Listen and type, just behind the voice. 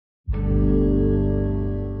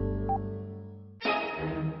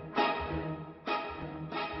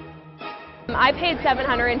I paid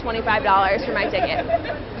 $725 for my ticket.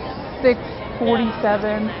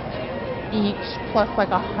 $647 each plus like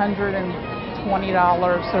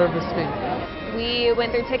 $120 service fee. We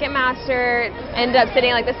went through Ticketmaster, ended up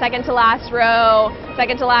sitting like the second to last row,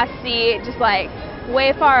 second to last seat, just like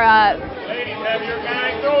way far up. Ladies, have your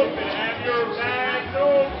bags open, have your bags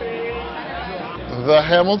open. The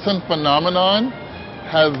Hamilton phenomenon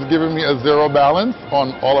has given me a zero balance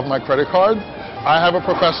on all of my credit cards. I have a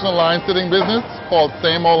professional line sitting business called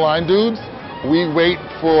Same Old Line Dudes. We wait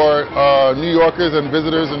for New Yorkers and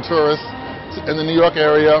visitors and tourists in the New York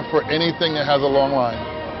area for anything that has a long line.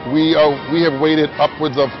 We have waited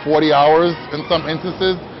upwards of 40 hours in some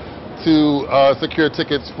instances to secure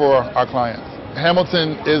tickets for our clients.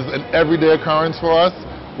 Hamilton is an everyday occurrence for us.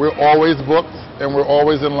 We're always booked and we're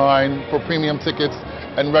always in line for premium tickets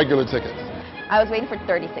and regular tickets. I was waiting for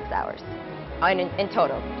 36 hours in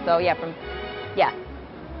total. So yeah,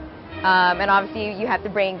 and obviously you have to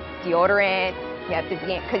bring deodorant. You have to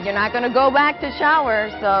because you're not going to go back to shower.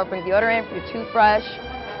 So bring deodorant, your toothbrush.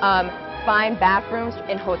 Find bathrooms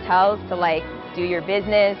in hotels to like do your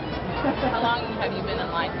business. How long have you been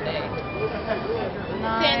in line today?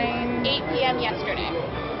 Since 8 p.m. yesterday.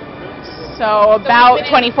 So about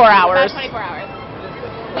 24 hours. About 24 hours.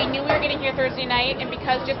 We knew we were getting here Thursday night, and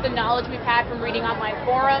because just the knowledge we've had from reading online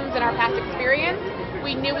forums and our past experience,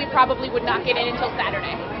 we knew we probably would not get in until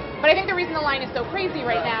Saturday. But I think the reason the line is so crazy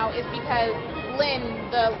right now is because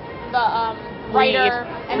Lynn, the writer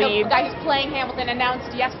and the guy who's playing Hamilton,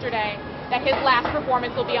 announced yesterday that his last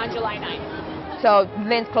performance will be on July 9th. So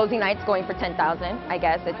Lynn's closing night's going for $10,000, I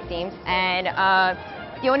guess it seems. And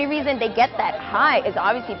the only reason they get that high is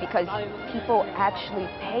obviously because people actually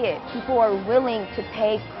pay it. People are willing to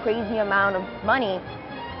pay crazy amount of money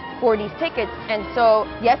for these tickets. And so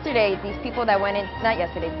yesterday, these people that went in, not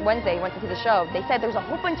yesterday, Wednesday, went to see the show, they said there's a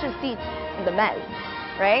whole bunch of seats in the Mez,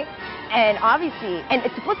 right? And obviously, and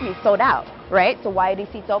it's supposed to be sold out, right? So why are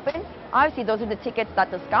these seats open? Obviously, those are the tickets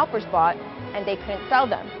that the scalpers bought, and they couldn't sell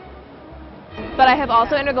them. But I have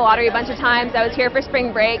also entered the lottery a bunch of times. I was here for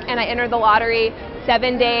spring break, and I entered the lottery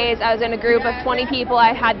 7 days. I was in a group of 20 people.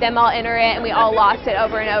 I had them all enter it, and we all lost it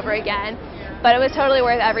over and over again. But it was totally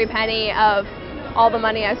worth every penny of all the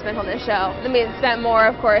money I spent on this show. I mean, spent more,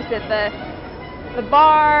 of course, at the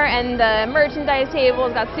bar and the merchandise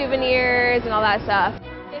tables, got souvenirs and all that stuff.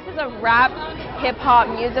 This is a rap hip-hop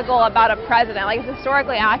musical about a president. Like, it's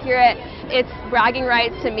historically accurate. It's bragging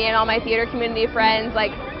rights to me and all my theater community friends.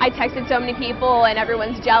 Like, I texted so many people and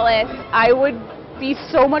everyone's jealous. I would be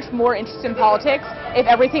so much more interested in politics if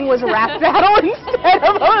everything was a rap battle instead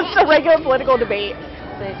of a regular political debate.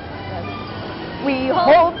 We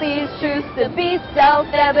hold these truths to be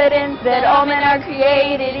self-evident that all men are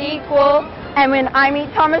created equal. And when I meet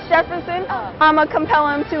Thomas Jefferson, I'ma compel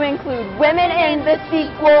him to include women in the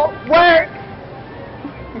sequel.